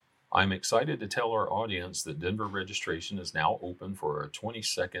I'm excited to tell our audience that Denver registration is now open for our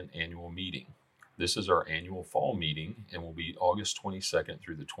 22nd annual meeting. This is our annual fall meeting and will be August 22nd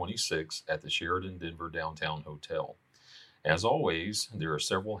through the 26th at the Sheraton Denver Downtown Hotel. As always, there are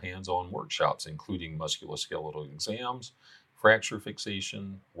several hands-on workshops including musculoskeletal exams, fracture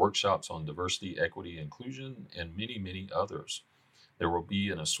fixation, workshops on diversity, equity, inclusion, and many, many others. There will be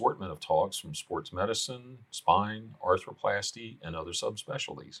an assortment of talks from sports medicine, spine, arthroplasty, and other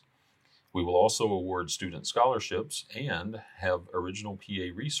subspecialties. We will also award student scholarships and have original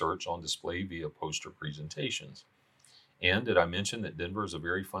PA research on display via poster presentations. And did I mention that Denver is a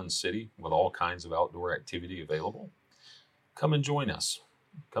very fun city with all kinds of outdoor activity available? Come and join us.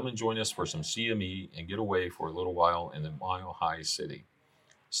 Come and join us for some CME and get away for a little while in the Mile High City.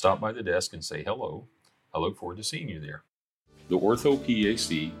 Stop by the desk and say hello. I look forward to seeing you there. The Ortho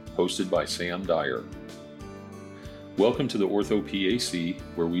PAC, hosted by Sam Dyer. Welcome to the Ortho PAC,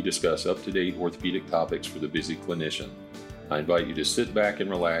 where we discuss up-to-date orthopedic topics for the busy clinician. I invite you to sit back and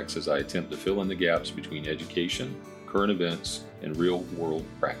relax as I attempt to fill in the gaps between education, current events, and real-world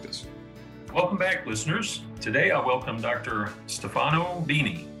practice. Welcome back, listeners. Today I welcome Dr. Stefano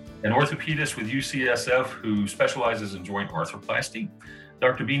Bini, an orthopedist with UCSF who specializes in joint arthroplasty.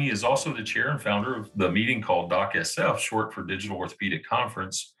 Dr. Bini is also the chair and founder of the meeting called DocSF, short for Digital Orthopedic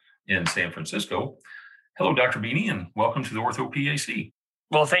Conference in San Francisco. Hello, Dr. Bini, and welcome to the Ortho PAC.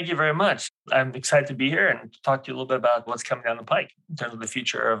 Well, thank you very much. I'm excited to be here and talk to you a little bit about what's coming down the pike in terms of the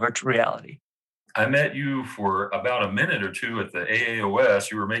future of virtual reality. I met you for about a minute or two at the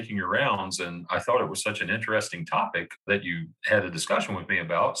AAOS. You were making your rounds, and I thought it was such an interesting topic that you had a discussion with me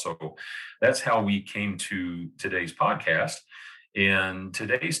about. So that's how we came to today's podcast. And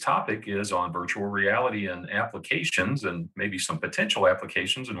today's topic is on virtual reality and applications, and maybe some potential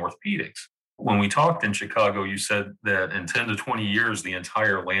applications in orthopedics. When we talked in Chicago, you said that in 10 to 20 years, the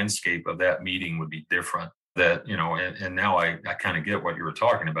entire landscape of that meeting would be different. That, and now I kind of get what you were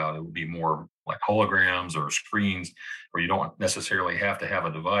talking about. It would be more like holograms or screens where you don't necessarily have to have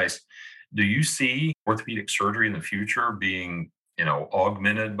a device. Do you see orthopedic surgery in the future being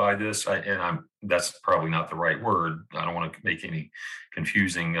augmented by this? That's probably not the right word. I don't want to make any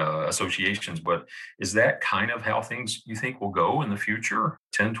confusing associations, but is that kind of how things you think will go in the future,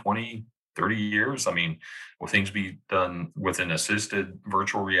 10, 20, 30 years? I mean, will things be done with an assisted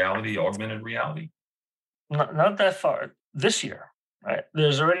virtual reality, augmented reality? Not that far this year. Right.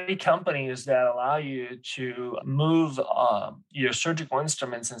 There's already companies that allow you to move your surgical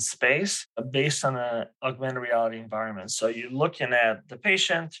instruments in space based on an augmented reality environment. So you're looking at the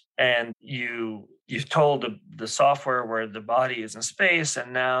patient and you've told the software where the body is in space,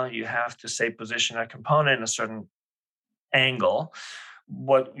 and now you have to, say, position a component in a certain angle.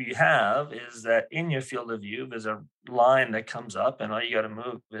 What we have is that in your field of view, there's a line that comes up, and all you got to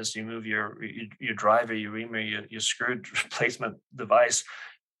move is you move your driver, your reamer, your screw replacement device,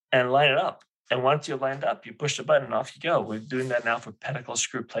 and line it up. And once you're lined up, you push the button and off you go. We're doing that now for pedicle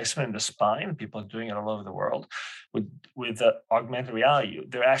screw placement in the spine. People are doing it all over the world with augmented reality.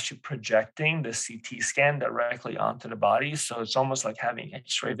 They're actually projecting the CT scan directly onto the body. So it's almost like having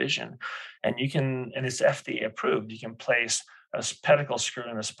X-ray vision. And and it's FDA approved. You can place a pedicle screw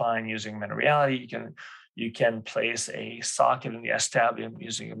in the spine using augmented reality. You can place a socket in the acetabulum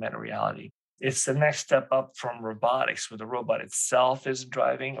using augmented reality. It's the next step up from robotics, where the robot itself is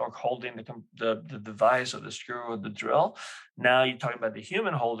driving or holding the device or the screw or the drill. Now you're talking about the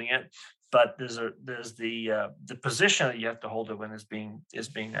human holding it, but there's the position that you have to hold it when it's being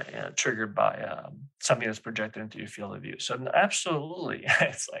triggered by something that's projected into your field of view. So absolutely,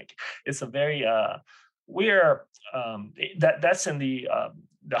 it's a very that's in the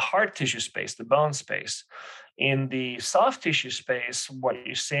hard tissue space, the bone space. In the soft tissue space, what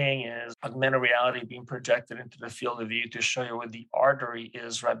you're saying is augmented reality being projected into the field of view to show you where the artery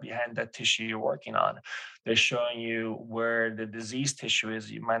is right behind that tissue you're working on. They're showing you where the diseased tissue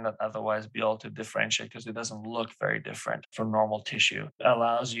is. You might not otherwise be able to differentiate because it doesn't look very different from normal tissue. It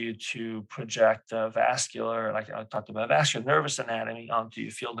allows you to project vascular, like I talked about, vascular nervous anatomy onto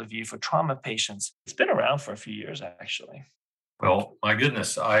your field of view for trauma patients. It's been around for a few years, actually. Well, my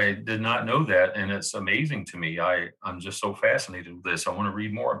goodness, I did not know that, and it's amazing to me. I'm just so fascinated with this. I want to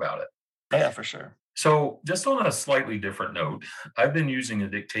read more about it. Yeah, for sure. So just on a slightly different note, I've been using a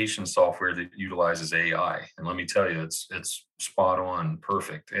dictation software that utilizes AI, and let me tell you, it's spot on,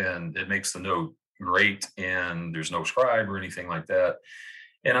 perfect, and it makes the note great, and there's no scribe or anything like that.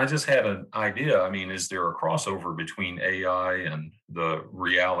 And I just had an idea. I mean, is there a crossover between AI and the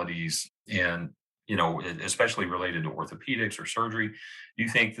realities and especially related to orthopedics or surgery? Do you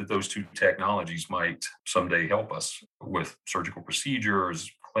think that those two technologies might someday help us with surgical procedures,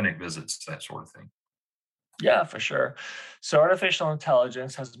 clinic visits, that sort of thing. Yeah, for sure. So artificial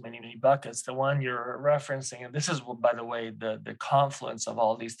intelligence has many, many buckets. The one you're referencing, and this is, by the way, the confluence of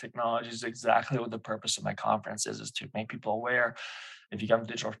all these technologies, exactly what the purpose of my conference is to make people aware, if you come to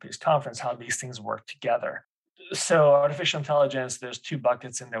Digital Orthopedics Conference, how these things work together. So artificial intelligence, there's two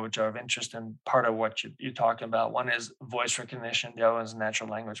buckets in there which are of interest, and part of what you're talking about. One is voice recognition, the other one is natural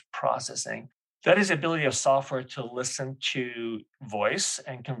language processing. That is the ability of software to listen to voice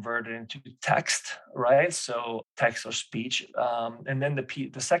and convert it into text, right? So text or speech. And then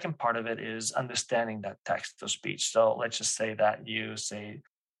the second part of it is understanding that text or speech. So let's just say that you say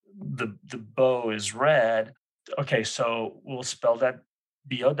the bow is red. Okay, so we'll spell that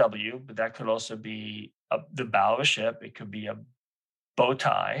BOW, but that could also be the bow of a ship. It could be a bow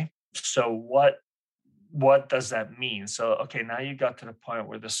tie. So what does that mean? So, okay, now you got to the point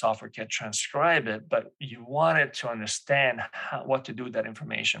where the software can transcribe it, but you want it to understand what to do with that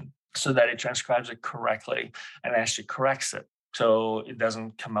information so that it transcribes it correctly and actually corrects it. So it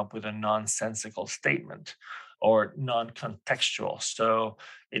doesn't come up with a nonsensical statement or non-contextual. So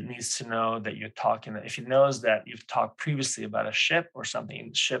it needs to know that you're talking, if it knows that you've talked previously about a ship or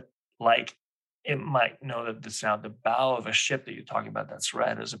something ship like, it might know that it's now the bow of a ship that you're talking about that's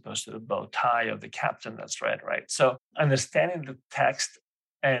red, as opposed to the bow tie of the captain that's red, right? So understanding the text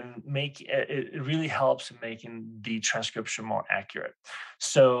and make it really helps in making the transcription more accurate.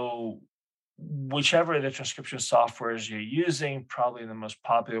 So whichever the transcription softwares you're using, probably the most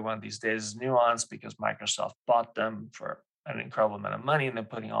popular one these days is Nuance, because Microsoft bought them for an incredible amount of money and they're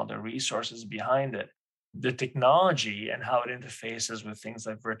putting all their resources behind it. The technology and how it interfaces with things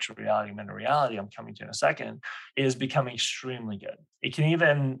like virtual reality, augmented reality, I'm coming to in a second, is becoming extremely good. It can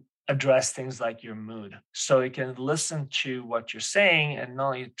even address things like your mood. So it can listen to what you're saying and not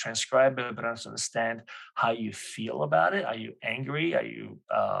only transcribe it, but also understand how you feel about it. Are you angry? Are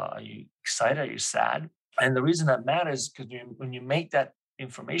you excited? Are you sad? And the reason that matters is because when you make that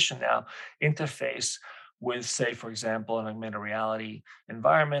information now interface with, say, for example, an augmented reality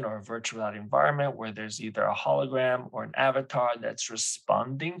environment or a virtual reality environment where there's either a hologram or an avatar that's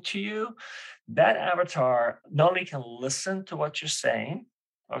responding to you, that avatar not only can listen to what you're saying,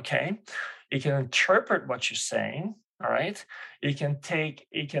 okay, it can interpret what you're saying, all right, it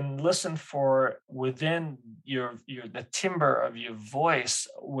can listen for within your the timbre of your voice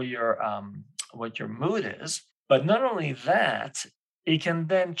what your mood is. But not only that, it can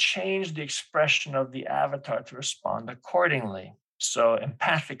then change the expression of the avatar to respond accordingly. So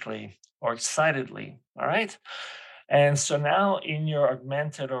empathically or excitedly, all right? And so now in your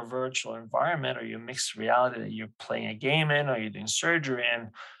augmented or virtual environment or your mixed reality that you're playing a game in or you're doing surgery in,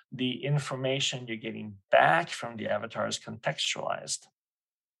 the information you're getting back from the avatar is contextualized.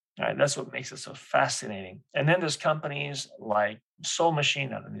 All right, that's what makes it so fascinating. And then there's companies like Soul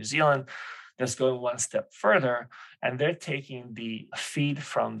Machine out of New Zealand that's going one step further, and they're taking the feed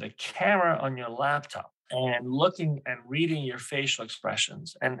from the camera on your laptop and looking and reading your facial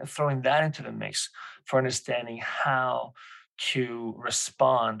expressions and throwing that into the mix for understanding how to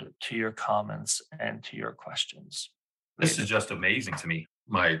respond to your comments and to your questions. This is just amazing to me.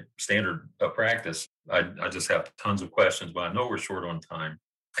 My standard practice, I just have tons of questions, but I know we're short on time.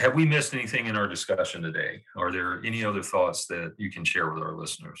 Have we missed anything in our discussion today? Are there any other thoughts that you can share with our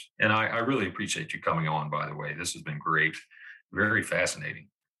listeners? And I really appreciate you coming on, by the way. This has been great, very fascinating.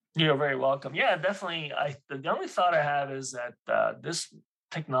 You're very welcome. Yeah, definitely. The only thought I have is that this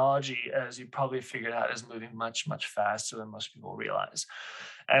technology, as you probably figured out, is moving much, much faster than most people realize.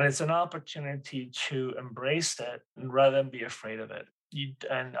 And it's an opportunity to embrace it rather than be afraid of it.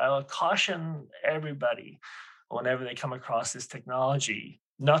 And I will caution everybody whenever they come across this technology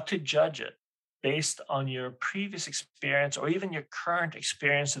not to judge it based on your previous experience or even your current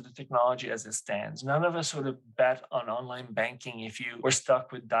experience of the technology as it stands. None of us would have bet on online banking if you were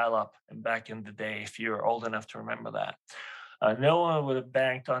stuck with dial-up back in the day, if you're old enough to remember that. No one would have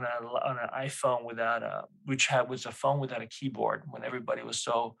banked on an iPhone which was a phone without a keyboard when everybody was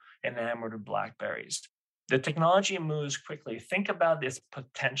so enamored of Blackberries. The technology moves quickly. Think about its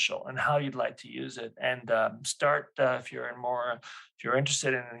potential and how you'd like to use it, and start if you're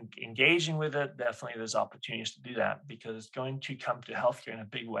interested in engaging with it. Definitely, there's opportunities to do that because it's going to come to healthcare in a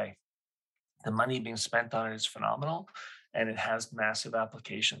big way. The money being spent on it is phenomenal, and it has massive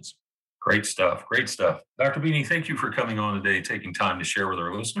applications. Great stuff. Great stuff. Dr. Bini, thank you for coming on today, taking time to share with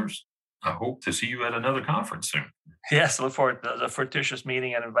our listeners. I hope to see you at another conference soon. Yes, look forward to the fortuitous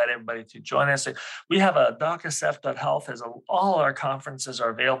meeting and invite everybody to join us. We have a docsf.health. All our conferences are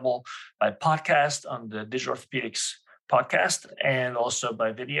available by podcast on the Digital Orthopedics podcast and also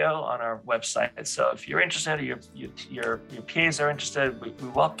by video on our website. So if you're interested, or your PAs are interested, we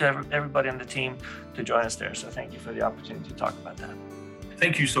welcome everybody on the team to join us there. So thank you for the opportunity to talk about that.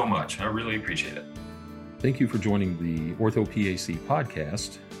 Thank you so much. I really appreciate it. Thank you for joining the OrthoPAC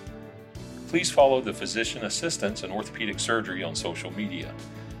podcast. Please follow the Physician Assistants in Orthopedic Surgery on social media.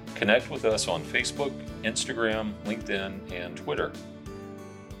 Connect with us on Facebook, Instagram, LinkedIn, and Twitter.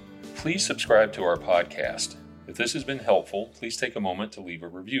 Please subscribe to our podcast. If this has been helpful, please take a moment to leave a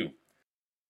review.